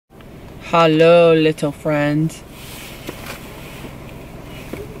Hello, little friend.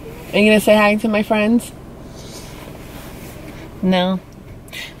 Are you gonna say hi to my friends? No.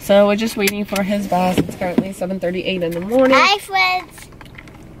 So we're just waiting for his bus. It's currently 7:38 in the morning. Hi, friends.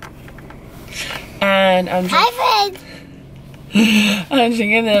 And I'm just, Hi, friends. I'm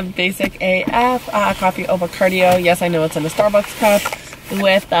drinking the basic AF coffee over cardio. Yes, I know it's in a Starbucks cup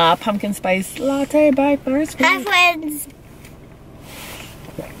with pumpkin spice latte by First. Hi, friends.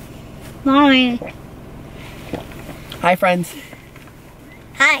 Mommy. Hi, friends.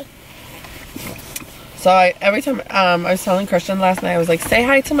 Hi. So every time I was telling Christian last night, I was like, say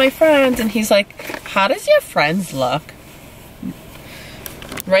hi to my friends. And he's like, how does your friends look?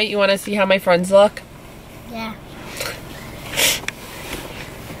 Right? You want to see how my friends look? Yeah.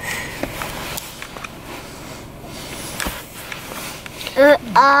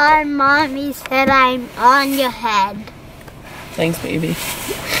 Mommy said I'm on your head. Thanks, baby.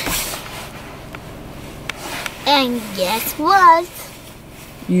 And guess what?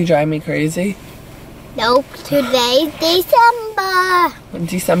 You drive me crazy. Nope, today's December.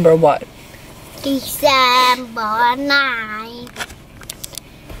 December what? December 9th.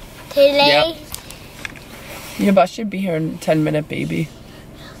 Today, Your bus should be here in 10 minutes, baby.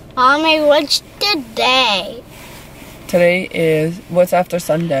 Mommy, what's the day? Today is, what's after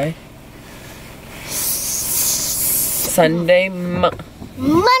Sunday? Sunday,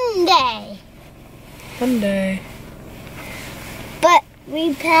 Monday. Monday. But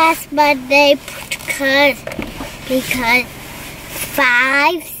we passed Monday because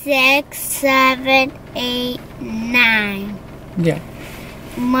 5, 6, 7, 8, 9. Yeah.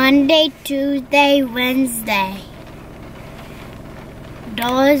 Monday, Tuesday, Wednesday.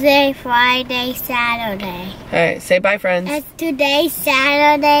 Thursday, Friday, Saturday. Alright, say bye, friends. It's today,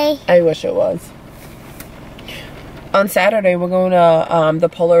 Saturday. I wish it was. On Saturday, we're going to the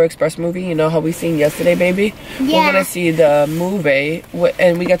Polar Express movie. You know how we seen yesterday, baby? Yeah. We're going to see the movie,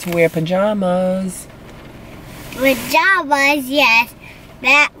 and we get to wear pajamas. Pajamas, yes.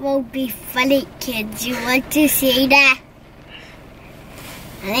 That will be funny, kids. You want to see that?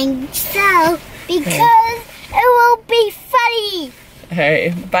 I think so. Because it will be funny.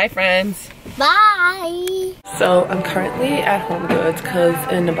 Alright, bye, friends. Bye. So I'm currently at Home Goods because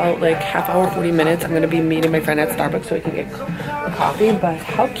in about like half hour, 40 minutes, I'm going to be meeting my friend at Starbucks so we can get a coffee. But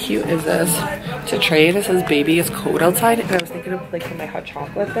how cute is this? To trade, it says baby, it's cold outside. And I was thinking of like my hot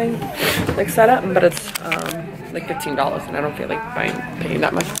chocolate thing, like set up, but it's like $15 and I don't feel like paying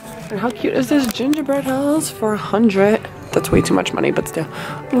that much. And how cute is this gingerbread house for $100? That's way too much money, but still.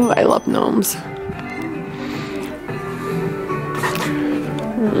 Ooh, I love gnomes.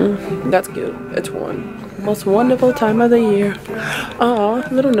 That's cute. It's warm. Most wonderful time of the year. Aw,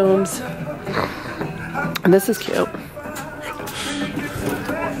 little gnomes. And this is cute.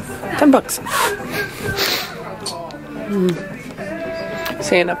 $10.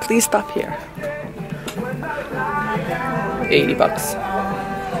 Santa, please stop here. $80.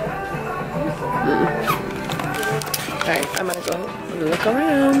 Alright, I'm gonna go look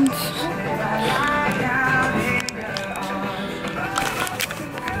around.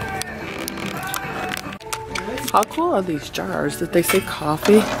 How cool are these jars? Did they say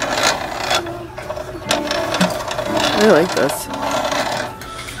coffee? I like this.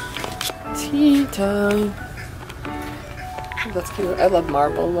 Tea time. That's cute. I love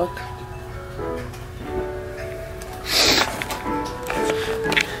marble. Look.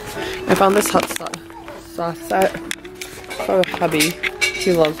 I found this hot sauce set for hubby.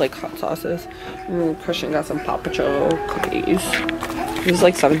 He loves like hot sauces. And Christian got some Paw Patrol cookies. It was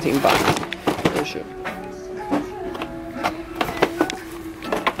like $17. Oh shoot.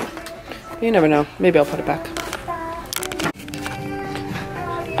 You never know. Maybe I'll put it back.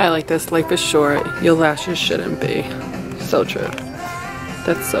 I like this. Life is short. Your lashes shouldn't be. So true.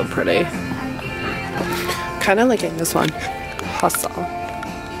 That's so pretty. Kind of liking this one. Hustle.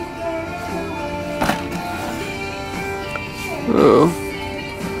 Ooh.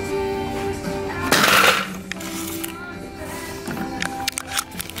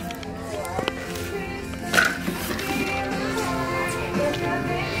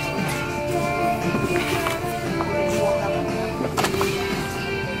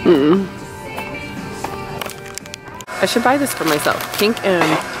 I should buy this for myself. Pink and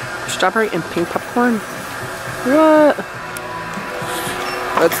strawberry and pink popcorn. What?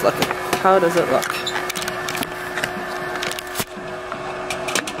 Let's look. How does it look?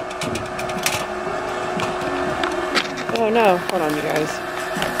 Oh no, hold on you guys.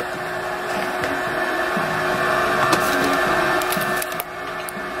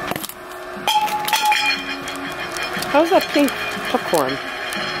 How's that pink popcorn?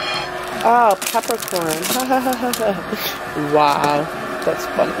 Oh, peppercorn. Wow, that's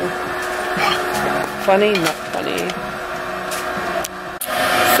funny. Funny, not funny.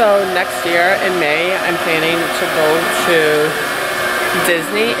 So next year in May, I'm planning to go to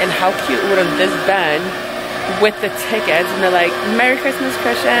Disney, and how cute would have this been with the tickets? And they're like, Merry Christmas,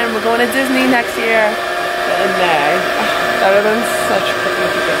 Christian, we're going to Disney next year in May. That would have been such freaking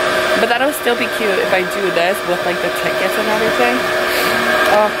cute. But that'll still be cute if I do this with like the tickets and everything.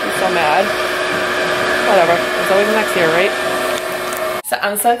 Oh, I'm so mad. Whatever, it's always next year, right? So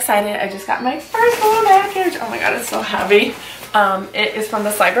I'm so excited. I just got my first little package. Oh my god, it's so heavy. It is from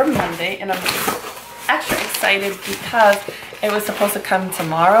the Cyber Monday, and I'm extra excited because it was supposed to come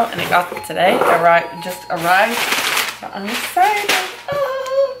tomorrow, and it got today. Just arrived. So I'm excited.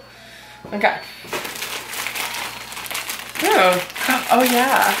 Oh. Okay. Ooh. Oh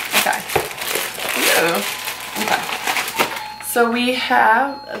yeah. Okay. Ooh. Okay. So we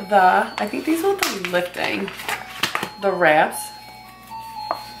have I think these are the lifting, the wraps.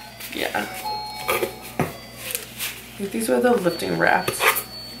 Yeah. I think these were the lifting wraps.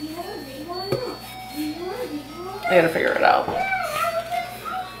 I gotta figure it out.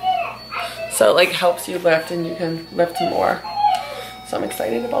 So it like helps you lift, and you can lift more. So I'm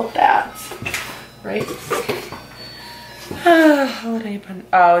excited about that. Right? Holiday bundle.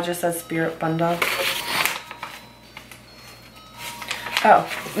 Oh, it just says Spirit Bundle. Oh,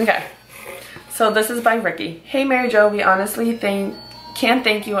 okay. So this is by Ricky. Hey Mary Jo, we honestly can't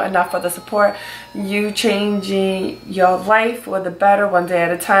thank you enough for the support. You changing your life for the better one day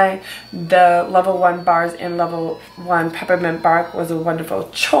at a time. The level 1 bars and level 1 peppermint bark was a wonderful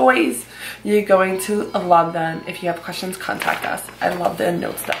choice. You're going to love them. If you have questions, contact us. I love the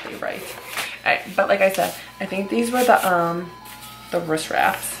notes that they write. Alright, but like I said, I think these were the wrist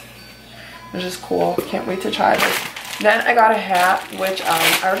wraps, which is cool. Can't wait to try this. Then I got a hat, which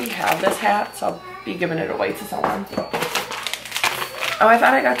I already have this hat, so I'll be giving it away to someone. Oh, I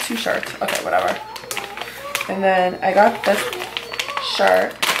thought I got 2 shirts. Okay, whatever. And then I got this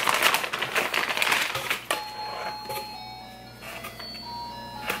shirt.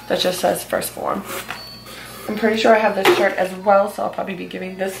 That just says First Form. I'm pretty sure I have this shirt as well, so I'll probably be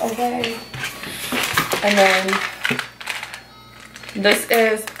giving this away. And then this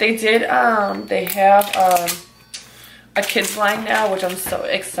is, they have a kids line now, which I'm so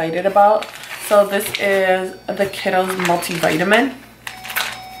excited about. So this is the Kiddos multivitamin.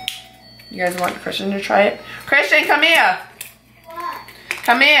 You guys want Christian to try it? Christian, come here. What?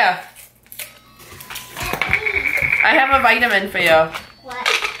 Come here. I have a vitamin for you. What?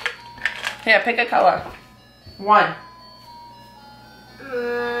 Here, pick a color. 1.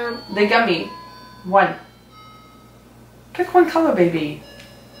 The gummy. 1. Pick one color, baby.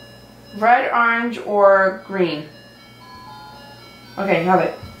 Red, orange, or green. Okay, have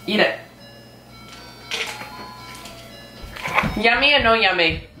it. Eat it. Yummy or no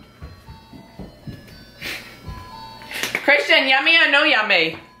yummy? Christian, yummy or no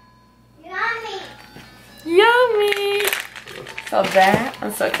yummy? Yummy. Yummy. So that,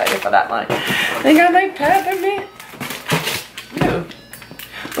 I'm so excited for that line. They got like peppermint.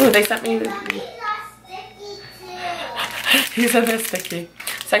 Ooh, they sent me this. These are the sticky.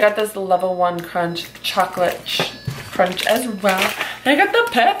 So I got this level 1 crunch chocolate crunch as well. And I got the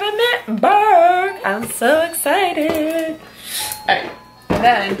peppermint bark. I'm so excited. Alright,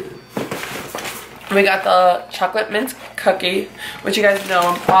 then we got the chocolate mint cookie, which you guys know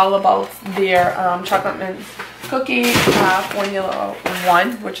I'm all about their chocolate mint cookie Formula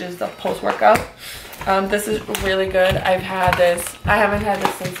 1, which is the post-workout. This is really good. I've had this. I haven't had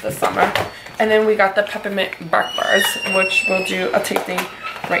this since the summer. And then we got the peppermint bark bars, which we'll do a tasting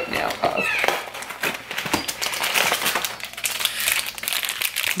right now of.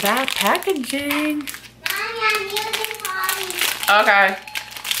 That packaging. Okay.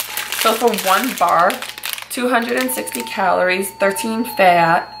 So for 1 bar, 260 calories, 13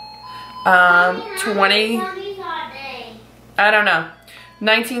 fat, 20, I don't know,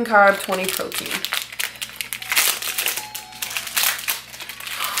 19 carb, 20 protein.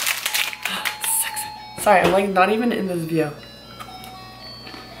 Sorry, I'm like not even in this view.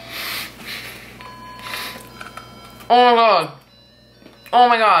 Oh my god. Oh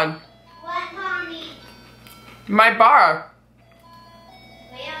my god. What, Mommy? My bar.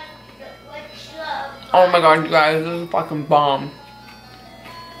 Oh my god, you guys, this is a fucking bomb.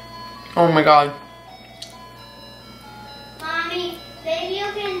 Oh my god. Mommy, maybe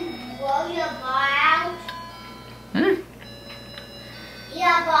you can blow your bar out. Your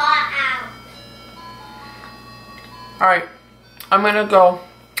bar out. Alright, I'm gonna go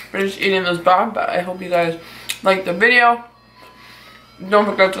finish eating this bar, but I hope you guys liked the video. Don't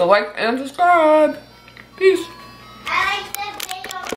forget to like and subscribe. Peace.